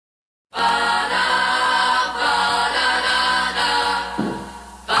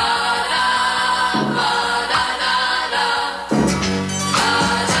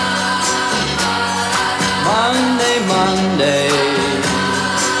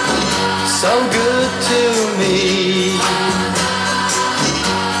so good to me.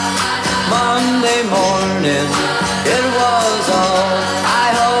 Monday morning, it was all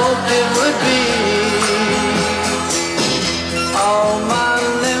I hoped it would be. Oh,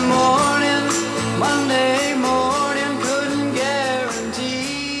 Monday morning, couldn't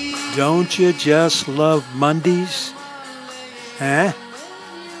guarantee. Don't you just love Mondays? Huh?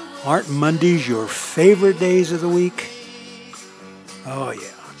 Aren't Mondays your favorite days of the week? Oh, yeah.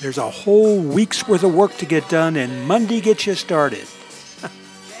 There's a whole week's worth of work to get done, and Monday gets you started.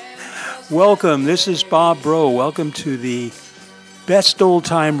 Welcome. This is Bob Bro. Welcome to the Best Old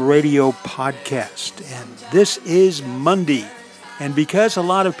Time Radio podcast. And this is Monday. And because a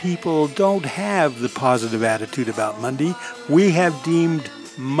lot of people don't have the positive attitude about Monday, we have deemed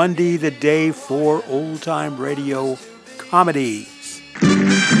Monday the day for old time radio comedies.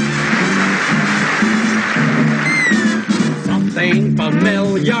 Something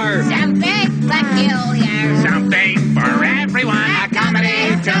familiar. Something peculiar. Something for everyone. A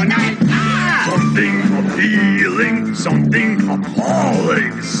comedy tonight. Something appealing, something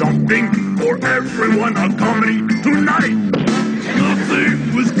appalling, something for everyone, a comedy tonight.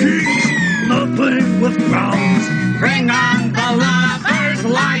 Nothing with kings, nothing with crowns. Bring on the lovers,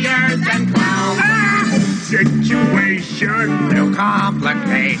 liars, and clowns. Situation, No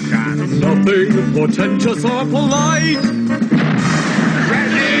complications. nothing portentous or polite.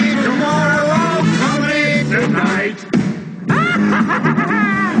 Ready tomorrow, comedy Tonight.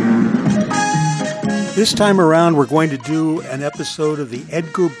 This time around, we're going to do an episode of the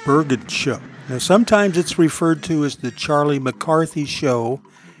Edgar Bergen Show. Now, sometimes it's referred to as the Charlie McCarthy Show,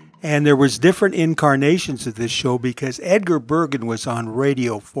 and there was different incarnations of this show because Edgar Bergen was on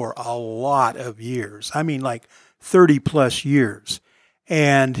radio for a lot of years. I mean, like 30 plus years.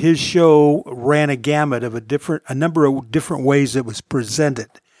 And his show ran a gamut of a number of different ways it was presented.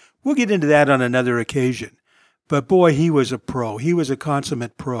 We'll get into that on another occasion. But boy, he was a pro. He was a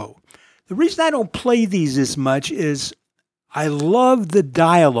consummate pro. The reason I don't play these as much is I love the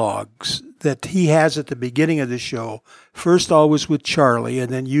dialogues that he has at the beginning of the show. First always with Charlie, and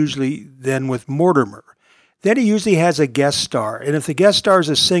then usually with Mortimer. Then he usually has a guest star. And if the guest star is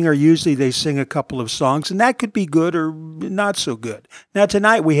a singer, usually they sing a couple of songs, and that could be good or not so good. Now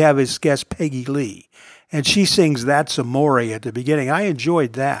tonight we have his guest Peggy Lee, and she sings That's Amore at the beginning. I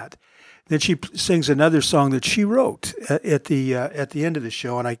enjoyed that. Then she sings another song that she wrote at the end of the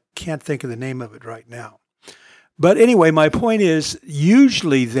show, and I can't think of the name of it right now. But anyway, my point is,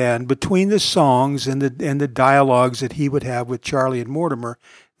 usually then, between the songs and the dialogues that he would have with Charlie and Mortimer,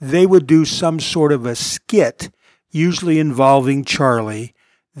 they would do some sort of a skit, usually involving Charlie,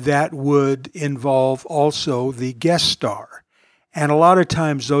 that would involve also the guest star. And a lot of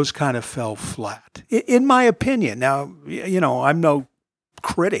times those kind of fell flat, in my opinion. Now, I'm no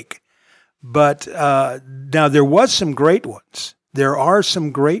critic. But now there was some great ones. There are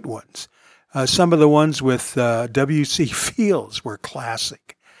some great ones. Some of the ones with W.C. Fields were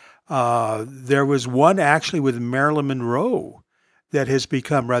classic. There was one actually with Marilyn Monroe that has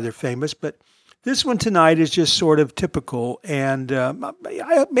become rather famous. But this one tonight is just sort of typical, and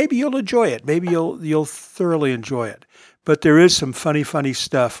maybe you'll enjoy it. Maybe you'll thoroughly enjoy it. But there is some funny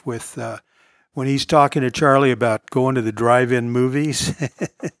stuff with when he's talking to Charlie about going to the drive-in movies.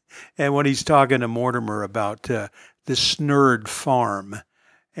 And when he's talking to Mortimer about the Snurd Farm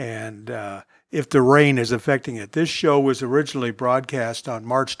and if the rain is affecting it. This show was originally broadcast on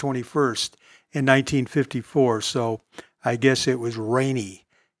March 21st in 1954, so I guess it was rainy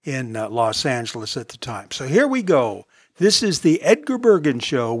in Los Angeles at the time. So here we go. This is the Edgar Bergen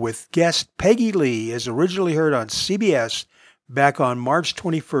Show with guest Peggy Lee, as originally heard on CBS back on March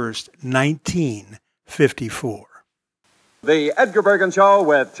 21st, 1954. The Edgar Bergen Show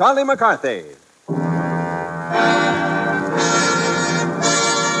with Charlie McCarthy.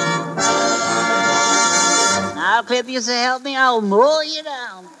 Now, Clip, you say help me, I'll mow you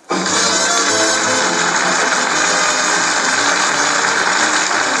down.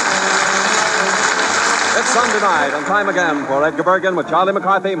 It's Sunday night and time again for Edgar Bergen with Charlie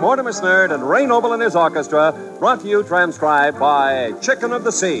McCarthy, Mortimer Snurd, and Ray Noble and his orchestra, brought to you transcribed by Chicken of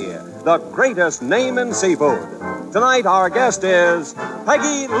the Sea, the greatest name in seafood. Tonight, our guest is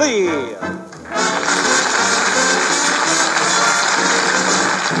Peggy Lee.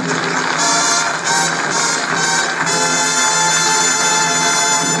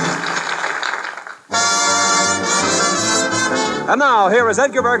 And now, here is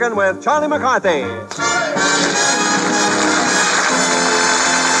Edgar Bergen with Charlie McCarthy.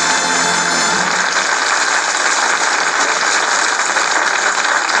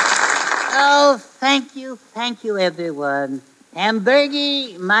 Oh, thank you, everyone. And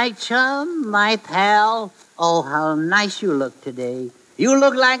Bergie, my chum, my pal, oh, how nice you look today. You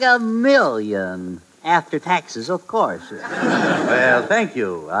look like $1 million. After taxes, of course. Well, thank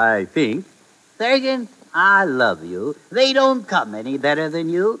you, I think. Thurgan, I love you. They don't come any better than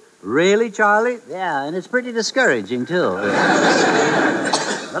you. Really, Charlie? Yeah, and it's pretty discouraging, too.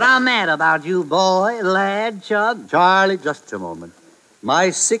 But I'm mad about you, boy, lad, chub. Charlie, just a moment. My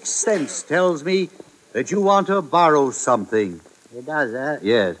sixth sense tells me that you want to borrow something. It does, huh?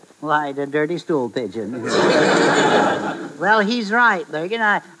 Yes. Why, the dirty stool pigeon. Well, he's right,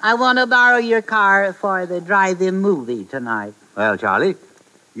 Thurgan. I want to borrow your car for the drive-in movie tonight. Well, Charlie,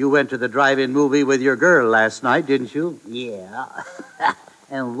 you went to the drive-in movie with your girl last night, didn't you? Yeah.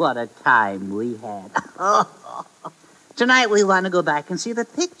 And what a time we had. Tonight we want to go back and see the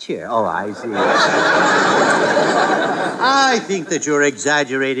picture. Oh, I see. I think that you're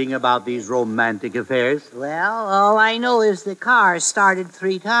exaggerating about these romantic affairs. Well, all I know is the car started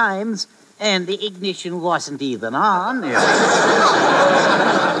 3 times and the ignition wasn't even on.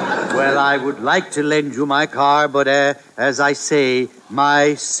 Well, I would like to lend you my car, but as I say,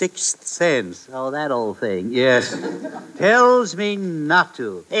 my sixth sense. Oh, that old thing. Yes. Tells me not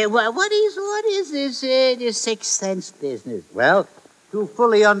to. What is this sixth sense business? Well, to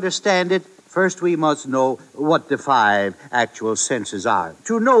fully understand it, first we must know what the 5 actual senses are.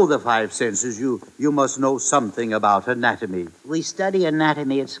 To know the 5 senses, you must know something about anatomy. We study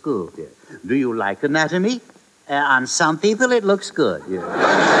anatomy at school. Yeah. Do you like anatomy? On some people, it looks good. Yeah.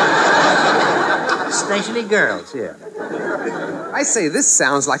 Especially girls. Yeah. I say, this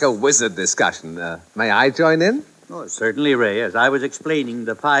sounds like a wizard discussion. May I join in? Oh, certainly, Ray, as I was explaining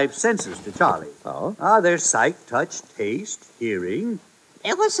the 5 senses to Charlie. Oh? There's sight, touch, taste, hearing.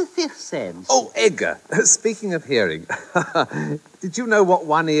 What's the 5th sense? Oh, Edgar, speaking of hearing, did you know what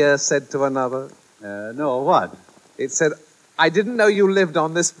one ear said to another? No, what? It said, I didn't know you lived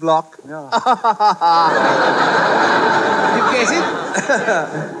on this block. No. You get it?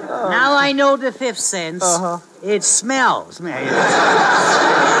 Now I know the 5th sense. Uh-huh. It smells.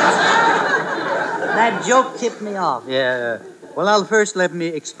 That joke tipped me off. Yeah. Well, first let me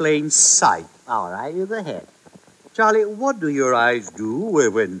explain sight. All right, you go ahead. Charlie, what do your eyes do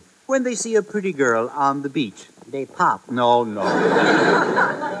when they see a pretty girl on the beach? They pop. No. No,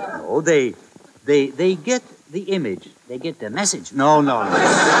 they get the image. They get the message. No.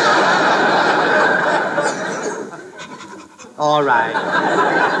 All right.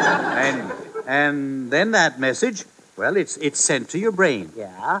 And then that message, well, it's sent to your brain.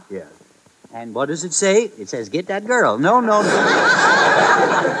 Yeah? Yeah. And what does it say? It says, get that girl. No.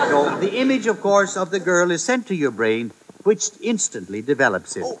 So the image, of course, of the girl is sent to your brain, which instantly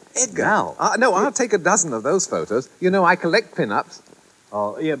develops it. Oh, Edgar. Now. No, I'll take a dozen of those photos. You know, I collect pin-ups.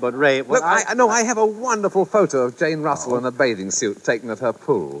 Oh, yeah, but Ray... Look, I have a wonderful photo of Jane Russell in a bathing suit taken at her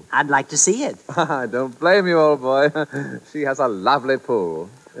pool. I'd like to see it. I don't blame you, old boy. She has a lovely pool.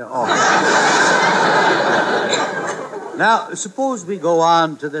 Now, suppose we go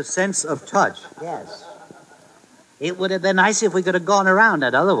on to the sense of touch. Yes. It would have been nice if we could have gone around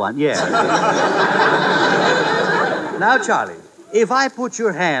that other one. Yeah. Now, Charlie, if I put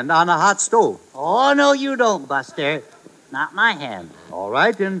your hand on a hot stove... Oh, no, you don't, Buster. Not my hand. All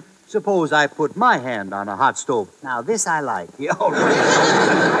right, then suppose I put my hand on a hot stove. Now, this I like. Yeah, all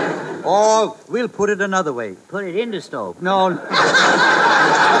right. Or we'll put it another way. Put it in the stove. No.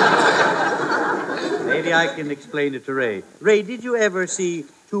 Maybe I can explain it to Ray. Ray, did you ever see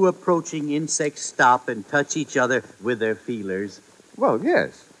 2 approaching insects stop and touch each other with their feelers? Well,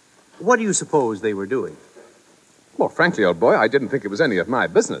 yes. What do you suppose they were doing? Well, frankly, old boy, I didn't think it was any of my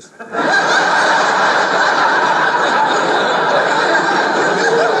business.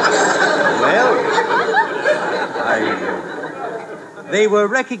 They were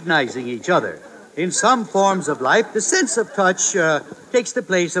recognizing each other. In some forms of life, the sense of touch takes the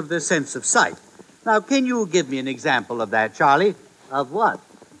place of the sense of sight. Now, can you give me an example of that, Charlie? Of what?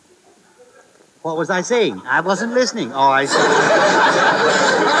 What was I saying? I wasn't listening. Oh, I see.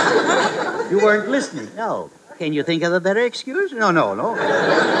 You weren't listening. No. Can you think of a better excuse? No.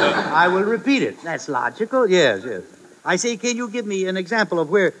 I will repeat it. That's logical. Yes. I say, can you give me an example of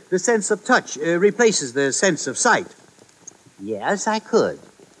where the sense of touch replaces the sense of sight? Yes, I could.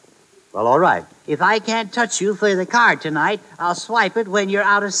 Well, all right. If I can't touch you for the card tonight, I'll swipe it when you're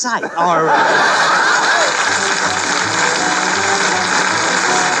out of sight. All right.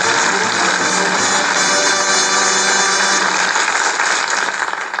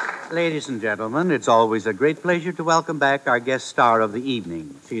 Ladies and gentlemen, it's always a great pleasure to welcome back our guest star of the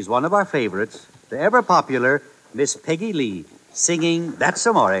evening. She's one of our favorites, the ever-popular Miss Peggy Lee, singing That's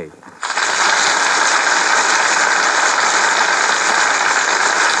Amore.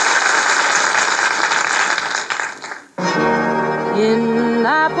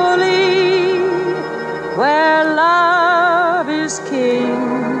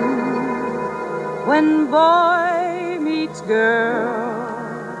 When boy meets girl,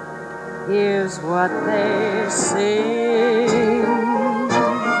 here's what they sing.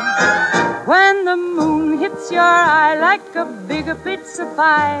 When the moon hits your eye like a bigger pizza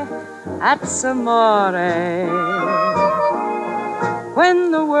pie, that's amore. When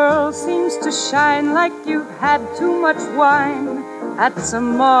the world seems to shine like you've had too much wine, that's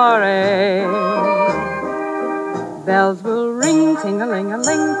amore. Bells will ring,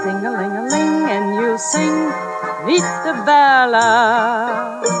 ting-a-ling-a-ling, ting-a-ling-a-ling, and you'll sing Vita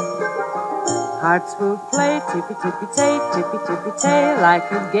Bella. Hearts will play tippy-tippy-tay, tippy-tippy-tay, like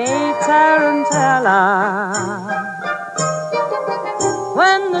a gay tarantella.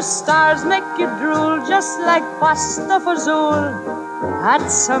 When the stars make you drool, just like pasta fazool,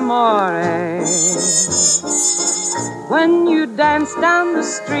 that's amore. When you dance down the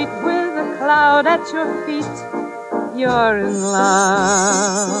street with a cloud at your feet, you're in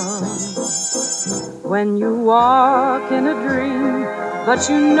love. When you walk in a dream, but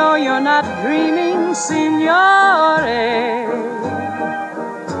you know you're not dreaming, signore.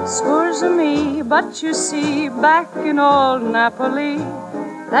 Scores of me, but you see, back in old Napoli,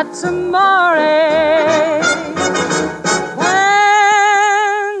 that's amore.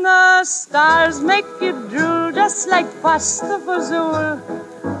 When the stars make you drool, just like pasta fazool,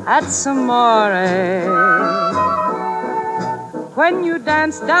 that's amore. When you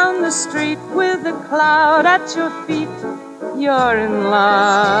dance down the street with a cloud at your feet, you're in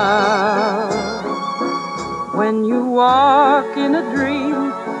love. When you walk in a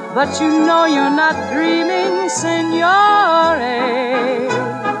dream, but you know you're not dreaming, signore.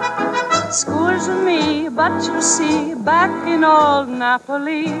 Scores of me, but you see, back in old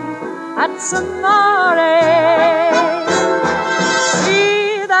Napoli, that's amore.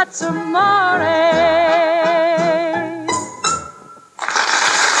 See, that's amore.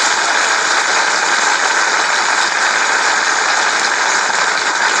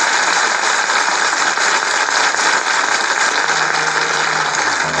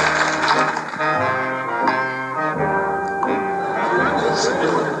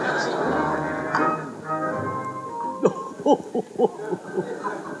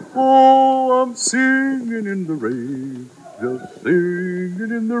 Oh, I'm singing in the rain, just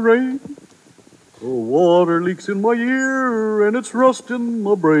singing in the rain. The water leaks in my ear and it's rusting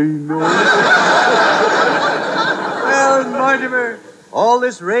my brain. Well, Mortimer, all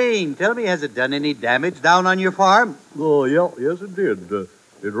this rain, tell me, has it done any damage down on your farm? Oh, yeah, yes, it did.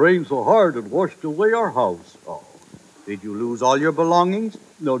 It rained so hard it washed away our house. Oh, did you lose all your belongings?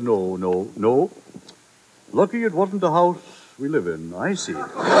 No. Lucky it wasn't the house we live in. I see. I'm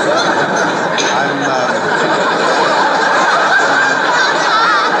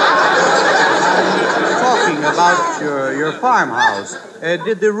talking about your farmhouse.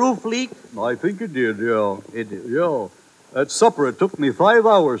 Did the roof leak? I think it did, yeah. It did? Yeah. At supper, it took me 5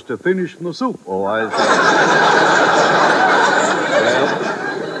 hours to finish the soup. Oh, I see.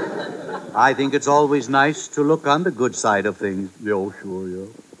 Well, I think it's always nice to look on the good side of things. Yeah, sure, yeah.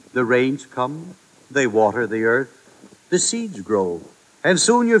 The rains come, they water the earth, the seeds grow, and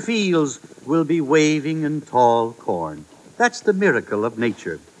soon your fields will be waving in tall corn. That's the miracle of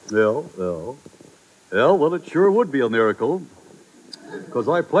nature. Yeah, well, it sure would be a miracle, because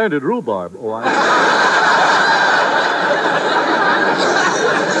I planted rhubarb. Oh,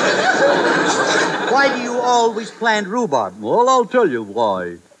 Why do you always plant rhubarb? Well, I'll tell you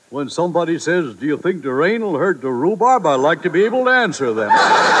why. When somebody says, do you think the rain will hurt the rhubarb, I like to be able to answer them.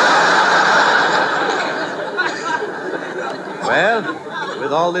 Well,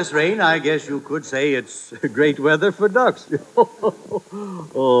 with all this rain, I guess you could say it's great weather for ducks.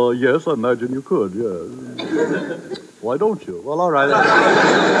 Oh, yes, I imagine you could, yes. Why don't you? Well, all right.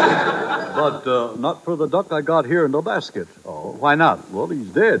 But not for the duck I got here in the basket. Oh, why not? Well, he's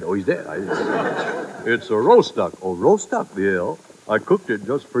dead. Oh, he's dead. It's a roast duck. Oh, roast duck? Yeah. I cooked it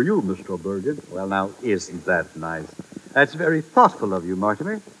just for you, Mr. Bergen. Well, now, isn't that nice? That's very thoughtful of you,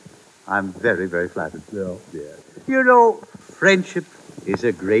 Mortimer. I'm very, very flattered. Yeah. You know, friendship is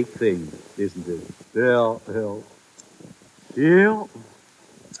a great thing, isn't it? Yeah.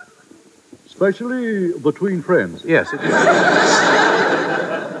 Especially between friends. Yes, it is.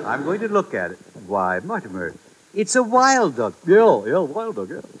 I'm going to look at it. Why, Mortimer, it's a wild duck. Yeah, wild duck,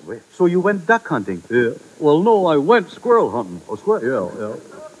 yeah. So you went duck hunting? Yeah. Well, no, I went squirrel hunting. Oh, squirrel? Yeah.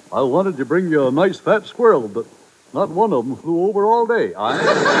 I wanted to bring you a nice fat squirrel, but not one of them flew over all day. So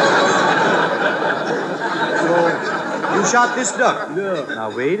you shot this duck? Yeah. Now,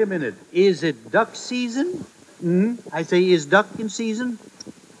 wait a minute. Is it duck season? I say, is duck in season?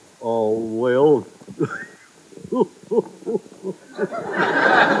 Oh, well,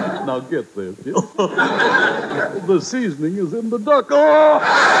 Now get this. The seasoning is in the duck. Oh!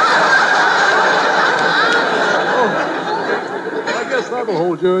 I guess that'll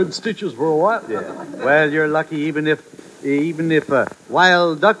hold you in stitches for a while. Yeah. Well, you're lucky even if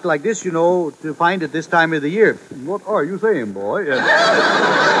wild duck like this, you know, to find it this time of the year. What are you saying, boy? What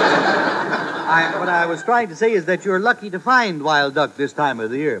I was trying to say is that you're lucky to find wild duck this time of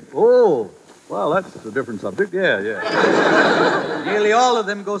the year. Oh, well, that's a different subject. Yeah. Nearly all of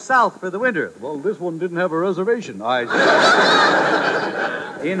them go south for the winter. Well, this one didn't have a reservation.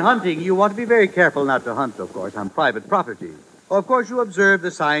 In hunting, you want to be very careful not to hunt, of course, on private property. Of course, you observe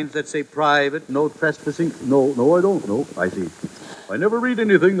the signs that say private, no trespassing. No, I don't. No, I see. I never read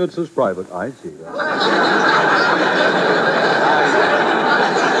anything that says private. I see. Are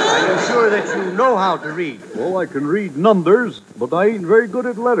you sure that you know how to read? Well, I can read numbers, but I ain't very good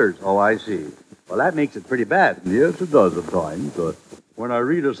at letters. Oh, I see. Well, that makes it pretty bad. Yes, it does at times. When I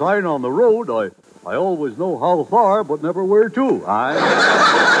read a sign on the road, I always know how far, but never where to.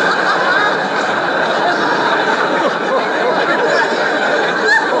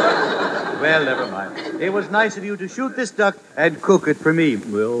 Well, never mind. It was nice of you to shoot this duck and cook it for me.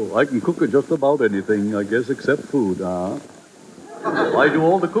 Well, I can cook it just about anything, I guess, except food, I do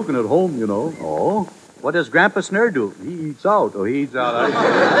all the cooking at home, you know. Oh? What does Grandpa Snurr do? He eats out. Oh, he eats out.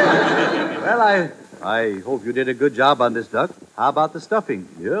 Well, I hope you did a good job on this duck. How about the stuffing?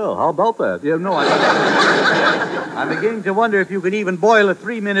 Yeah, how about that? Yeah, no, I'm beginning to wonder if you could even boil a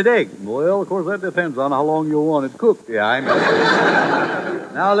 3-minute egg. Well, of course, that depends on how long you want it cooked. Yeah, I know.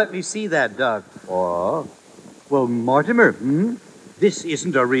 Now let me see that duck. What? Well, Mortimer, this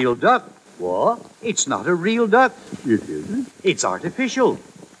isn't a real duck. What? It's not a real duck. It isn't? It's artificial.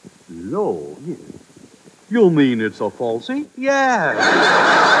 No. You mean it's a falsie? Yeah.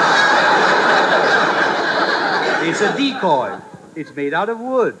 It's a decoy. It's made out of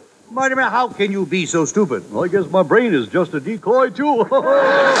wood. Mortimer, how can you be so stupid? Well, I guess my brain is just a decoy, too.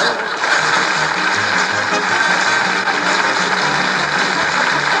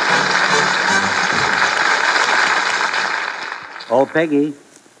 Oh, Peggy.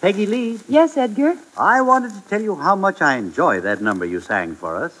 Peggy Lee. Yes, Edgar? I wanted to tell you how much I enjoy that number you sang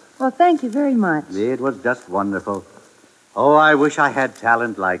for us. Well, thank you very much. It was just wonderful. Oh, I wish I had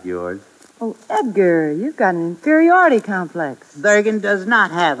talent like yours. Oh, Edgar, you've got an inferiority complex. Durgan does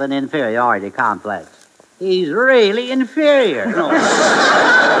not have an inferiority complex. He's really inferior.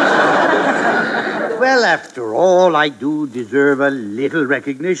 Well, after all, I do deserve a little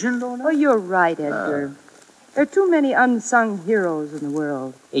recognition, don't I? Oh, you're right, Edgar. There are too many unsung heroes in the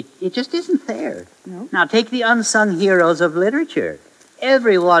world. It just isn't fair. No? Now, take the unsung heroes of literature.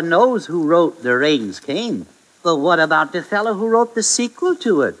 Everyone knows who wrote The Rains Came. But what about the fellow who wrote the sequel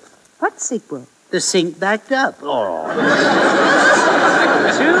to it? What sequel? The Sink Backed Up. Oh.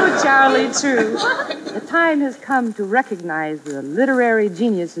 True, Charlie, true. The time has come to recognize the literary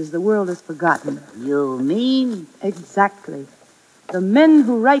geniuses the world has forgotten. You mean? Exactly. The men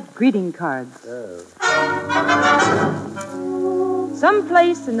who write greeting cards.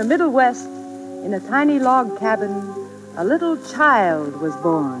 Someplace in the Middle West, in a tiny log cabin, a little child was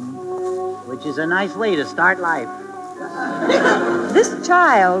born. Which is a nice way to start life. This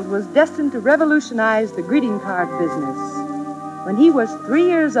child was destined to revolutionize the greeting card business. When he was 3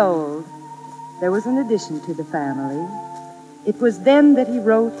 years old, there was an addition to the family. It was then that he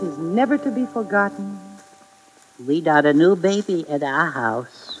wrote his never-to-be-forgotten. We got a new baby at our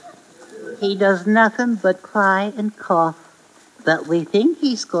house. He does nothing but cry and cough. But we think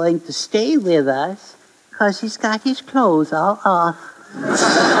he's going to stay with us because he's got his clothes all off.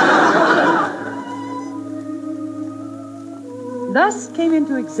 Thus came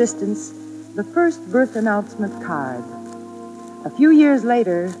into existence the first birth announcement card. A few years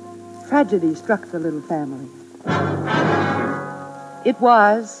later, tragedy struck the little family. It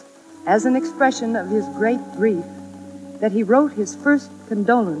was, as an expression of his great grief, that he wrote his first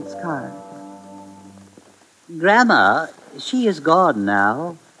condolence card. Grandma, she is gone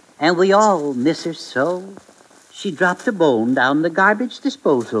now, and we all miss her so. She dropped a bone down the garbage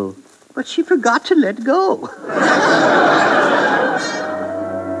disposal, but she forgot to let go.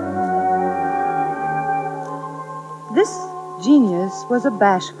 This genius was a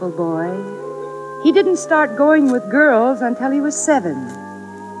bashful boy. He didn't start going with girls until he was 7.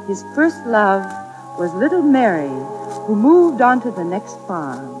 His first love was little Mary, who moved on to the next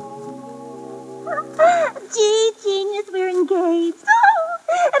farm. Gee, genius, we're engaged. Oh,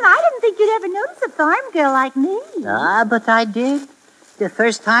 and I didn't think you'd ever notice a farm girl like me. Ah, but I did. The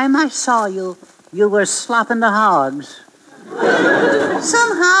first time I saw you, you were slopping the hogs.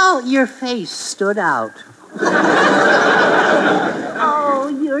 Somehow your face stood out. Oh,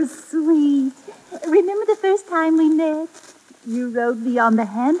 you're sweet. Remember the first time we met? You rode me on the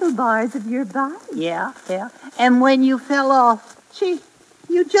handlebars of your bike. Yeah. And when you fell off,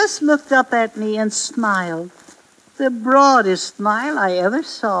 you just looked up at me and smiled. The broadest smile I ever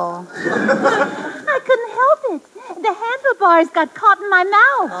saw. I couldn't help it. The handlebars got caught in my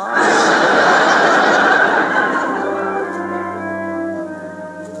mouth.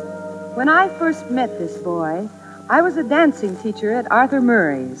 When I first met this boy, I was a dancing teacher at Arthur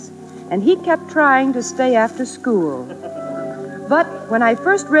Murray's, and he kept trying to stay after school. But when I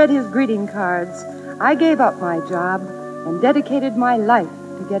first read his greeting cards, I gave up my job and dedicated my life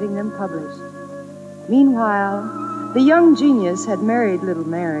to getting them published. Meanwhile, the young genius had married little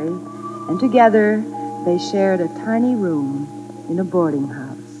Mary, and together they shared a tiny room in a boarding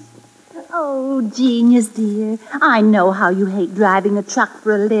house. Oh, genius, dear. I know how you hate driving a truck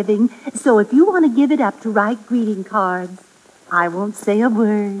for a living, so if you want to give it up to write greeting cards, I won't say a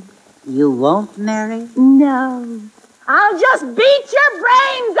word. You won't, Mary? No. I'll just beat your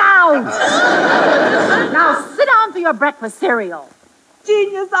brains out! Now sit down for your breakfast cereal.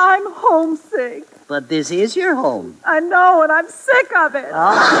 Genius, I'm homesick. But this is your home. I know, and I'm sick of it.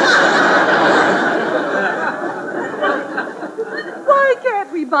 Why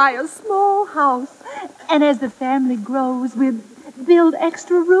can't we buy a small house? And as the family grows, we'd build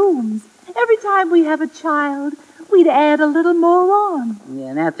extra rooms. Every time we have a child, we'd add a little more on.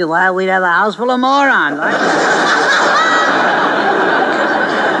 Yeah, and after a while, we'd have a house full of morons.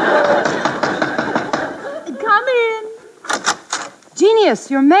 Come in. Genius,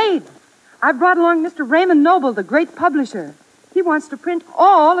 your maid. I brought along Mr. Raymond Noble, the great publisher. He wants to print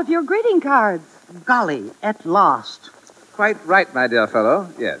all of your greeting cards. Golly, at last. Quite right, my dear fellow.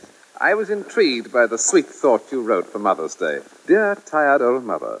 Yes. I was intrigued by the sweet thought you wrote for Mother's Day. Dear, tired old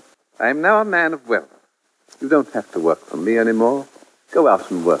mother, I am now a man of wealth. You don't have to work for me anymore. Go out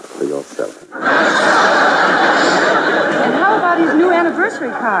and work for yourself. And how about his new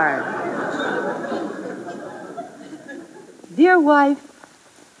anniversary card? Dear wife,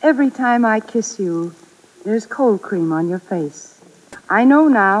 every time I kiss you, there's cold cream on your face. I know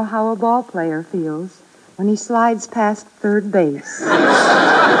now how a ball player feels when he slides past third base.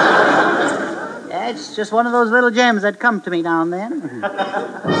 Yeah, it's just one of those little gems that come to me now and then.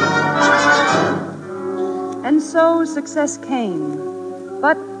 And so success came.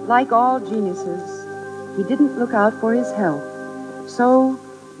 But like all geniuses, he didn't look out for his health. So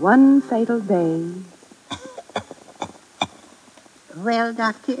one fatal day... Well,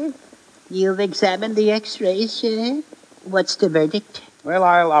 Doctor, you've examined the x-rays, sir. What's the verdict? Well,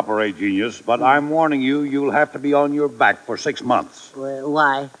 I'll operate, Genius, but I'm warning you, you'll have to be on your back for 6 months.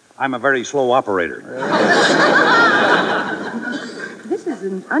 Why? I'm a very slow operator. This is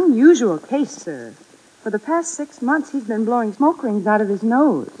an unusual case, sir. For the past 6 months, he's been blowing smoke rings out of his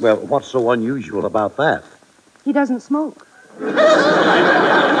nose. Well, what's so unusual about that? He doesn't smoke.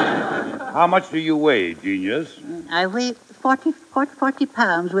 How much do you weigh, Genius? I weigh 40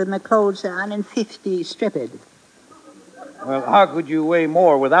 pounds with my clothes on and 50 stripped. Well, how could you weigh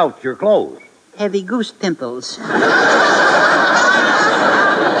more without your clothes? Heavy goose pimples. And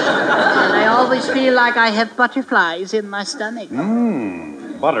I always feel like I have butterflies in my stomach.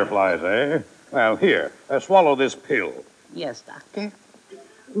 Butterflies, eh? Well, here, swallow this pill. Yes, Doctor.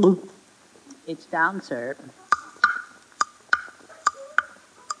 It's down, sir.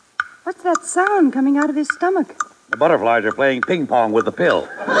 What's that sound coming out of his stomach? The butterflies are playing ping pong with the pill.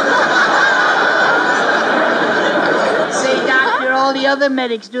 Say, Doctor, all the other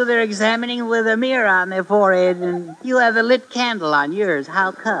medics do their examining with a mirror on their forehead, and you have a lit candle on yours.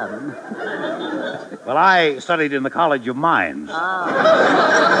 How come? Well, I studied in the College of Mines.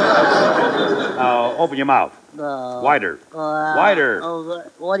 Now, open your mouth. Wider. Wider.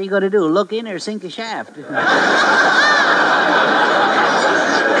 What are you going to do, look in or sink a shaft?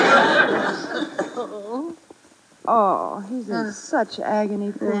 Oh, he's in such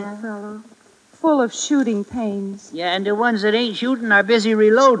agony, poor fellow. Full of shooting pains. Yeah, and the ones that ain't shooting are busy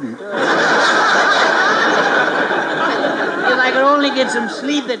reloading. If I could only get some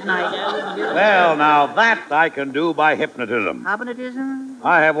sleep at night. Well, now that I can do by hypnotism. Hypnotism?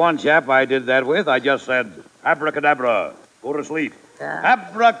 I have one chap I did that with. I just said, abracadabra, go to sleep.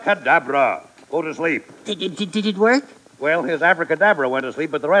 Abracadabra, go to sleep. Did it work? Well, his abracadabra went to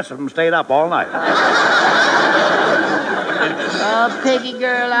sleep, but the rest of them stayed up all night. Oh, Peggy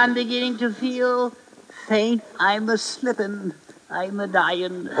girl, I'm beginning to feel faint. I'm a-slippin'. I'm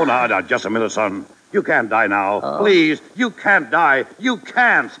a-dying. Oh, now, just a minute, son. You can't die now. Oh. Please, you can't die. You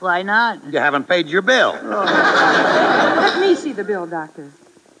can't. Why not? You haven't paid your bill. Let me see the bill, Doctor.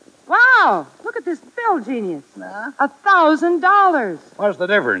 Wow, look Look at this bill, Genius. $1,000. What's the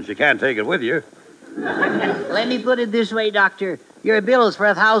difference? You can't take it with you. Let me put it this way, Doctor. Your bill is for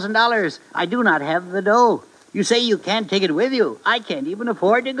 $1,000. I do not have the dough. You say you can't take it with you. I can't even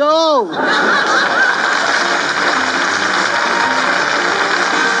afford to go.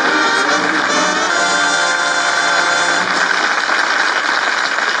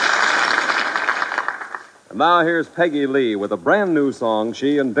 And now here's Peggy Lee with a brand new song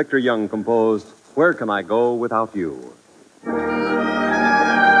she and Victor Young composed, Where Can I Go Without You?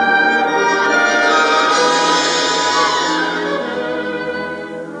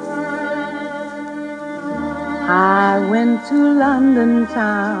 I went to London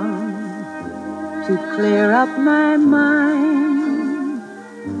town to clear up my mind,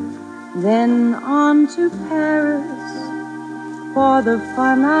 then on to Paris for the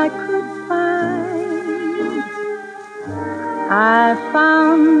fun I could find. I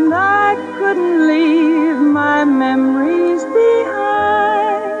found I couldn't leave my memories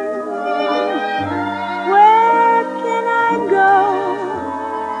behind. Where can I go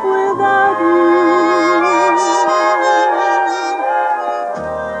without you?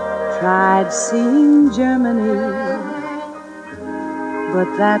 Tried seeing Germany, but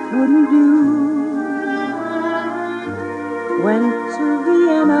that wouldn't do. Went to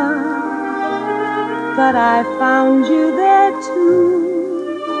Vienna, but I found you there too.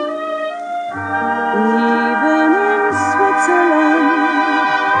 Even in Switzerland,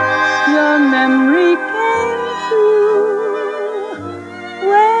 your memory came through.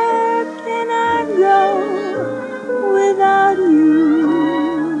 Where can I go without you?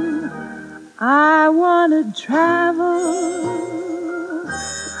 I wanted travel,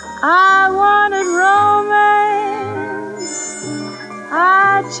 I wanted romance,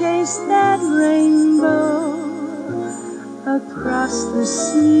 I chased that rainbow across the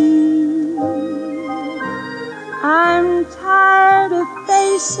sea. I'm tired of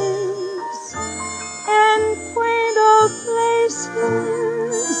faces and quaint old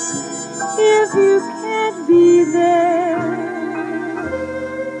places. If you can't be there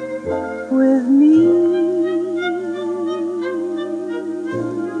with me,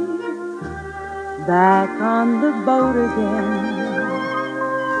 back on the boat again,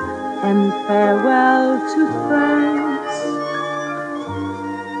 and farewell to France,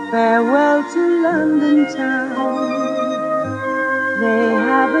 farewell to London town. They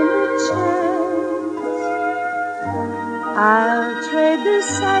haven't a chance. I'll trade the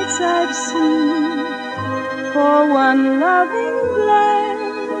sights I've seen for one loving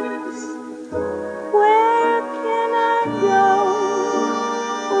glance. Where can I go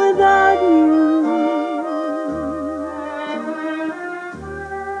without you?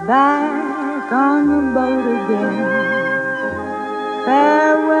 Back on the boat again.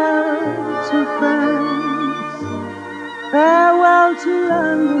 Farewell to France, farewell to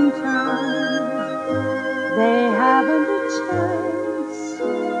London town. They haven't a chance.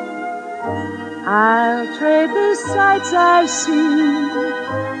 I'll trade the sights I've seen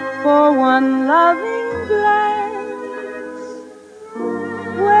for one loving glance.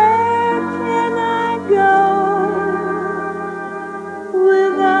 Where can I go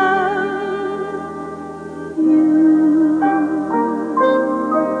without you?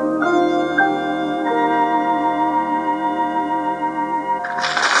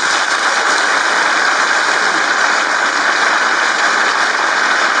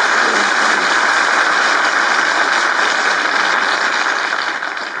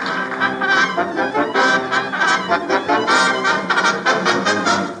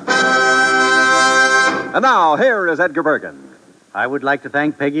 And now, here is Edgar Bergen. I would like to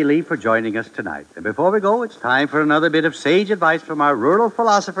thank Peggy Lee for joining us tonight. And before we go, it's time for another bit of sage advice from our rural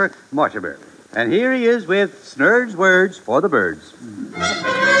philosopher, Mortimer. And here he is with Snurd's Words for the Birds.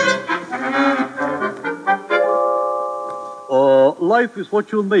 Life is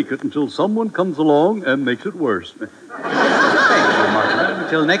what you'll make it until someone comes along and makes it worse. Thank you, Mortimer.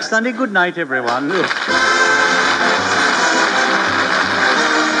 Until next Sunday, good night, everyone.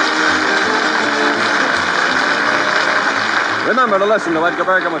 Remember to listen to Edgar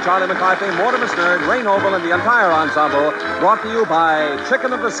Bergen with Charlie McCarthy, Mortimer Snerd, Ray Noble, and the entire ensemble, brought to you by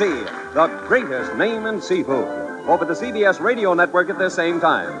Chicken of the Sea, the greatest name in seafood, over the CBS radio network at this same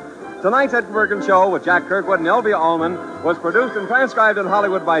time. Tonight's Edgar Bergen Show with Jack Kirkwood and Elvia Allman was produced and transcribed in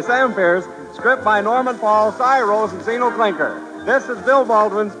Hollywood by Sam Pierce, script by Norman Paul, Cy Rose, and Zeno Klinker. This is Bill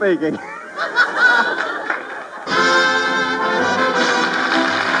Baldwin speaking.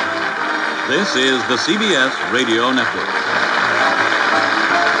 This is the CBS Radio Network.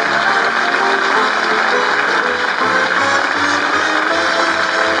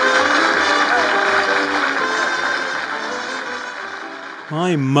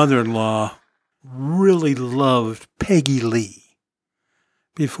 My mother-in-law really loved Peggy Lee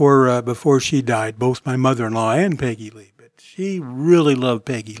before she died, both my mother-in-law and Peggy Lee, but she really loved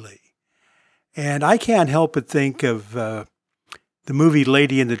Peggy Lee. And I can't help but think of the movie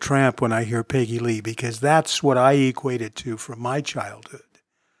Lady and the Tramp when I hear Peggy Lee, because that's what I equate it to from my childhood.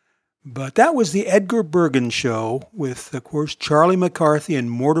 But that was the Edgar Bergen Show with, of course, Charlie McCarthy and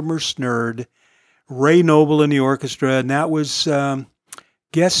Mortimer Snerd, Ray Noble in the orchestra, and that was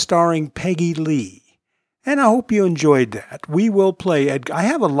guest starring Peggy Lee. And I hope you enjoyed that. We will play I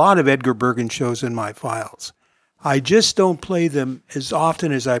have a lot of Edgar Bergen shows in my files. I just don't play them as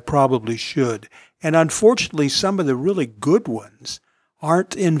often as I probably should. And unfortunately, some of the really good ones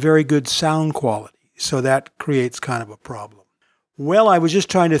aren't in very good sound quality. So that creates kind of a problem. Well, I was just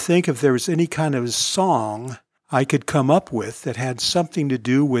trying to think if there was any kind of song I could come up with that had something to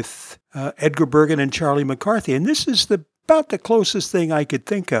do with Edgar Bergen and Charlie McCarthy. And this is about the closest thing I could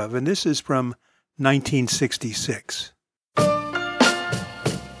think of. And this is from 1966.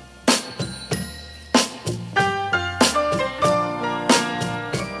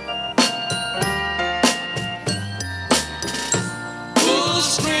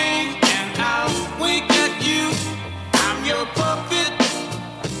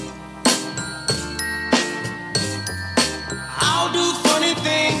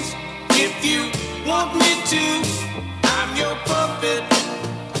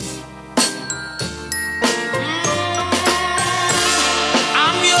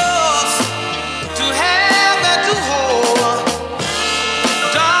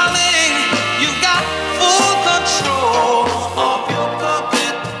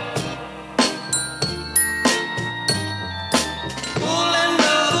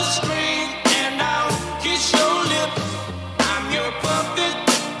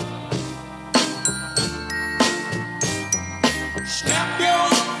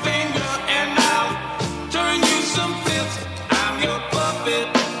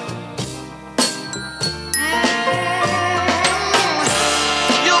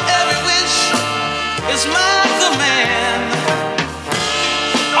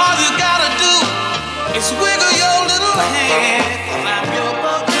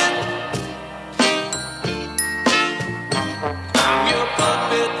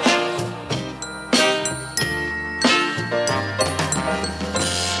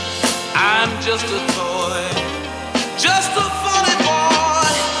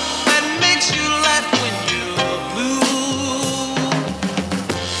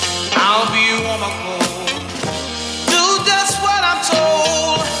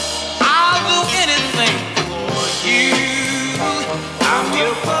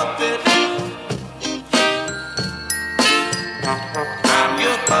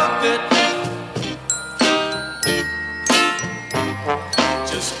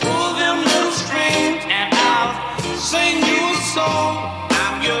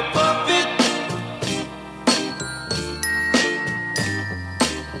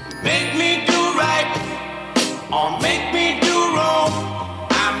 I'm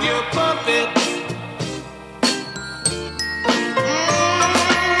your puppet.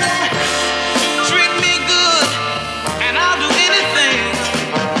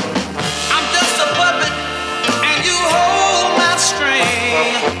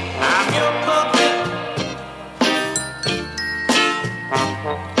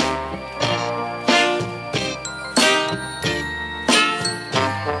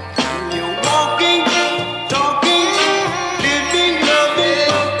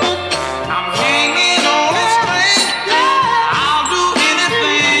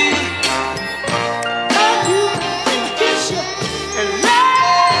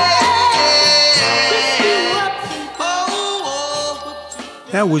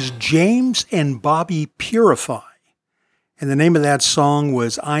 That was James and Bobby Purify. And the name of that song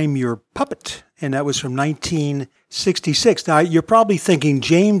was I'm Your Puppet. And that was from 1966. Now, you're probably thinking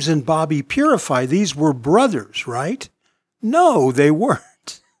James and Bobby Purify, these were brothers, right? No, they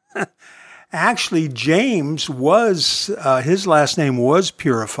weren't. Actually, James was, his last name was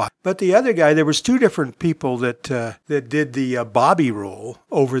Purify. But the other guy, there was two different people that did the Bobby role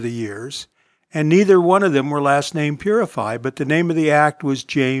over the years. And neither one of them were last name Purify, but the name of the act was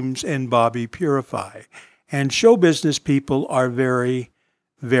James and Bobby Purify. And show business people are very,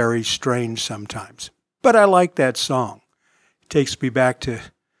 very strange sometimes. But I like that song. It takes me back to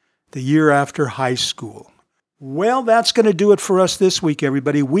the year after high school. Well, that's going to do it for us this week,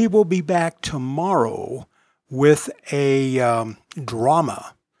 everybody. We will be back tomorrow with a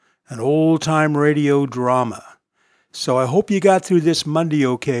drama, an old-time radio drama. So I hope you got through this Monday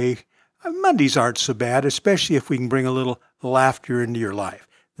okay. Mondays aren't so bad, especially if we can bring a little laughter into your life.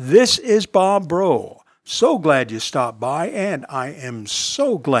 This is Bob Bro. So glad you stopped by, and I am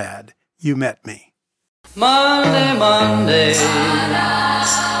so glad you met me. Monday, Monday,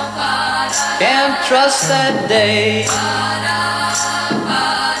 can't trust that day.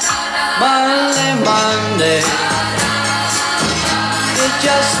 Monday, Monday, it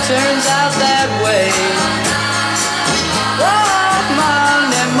just turns out that way. Oh,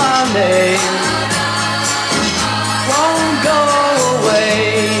 Monday, Monday.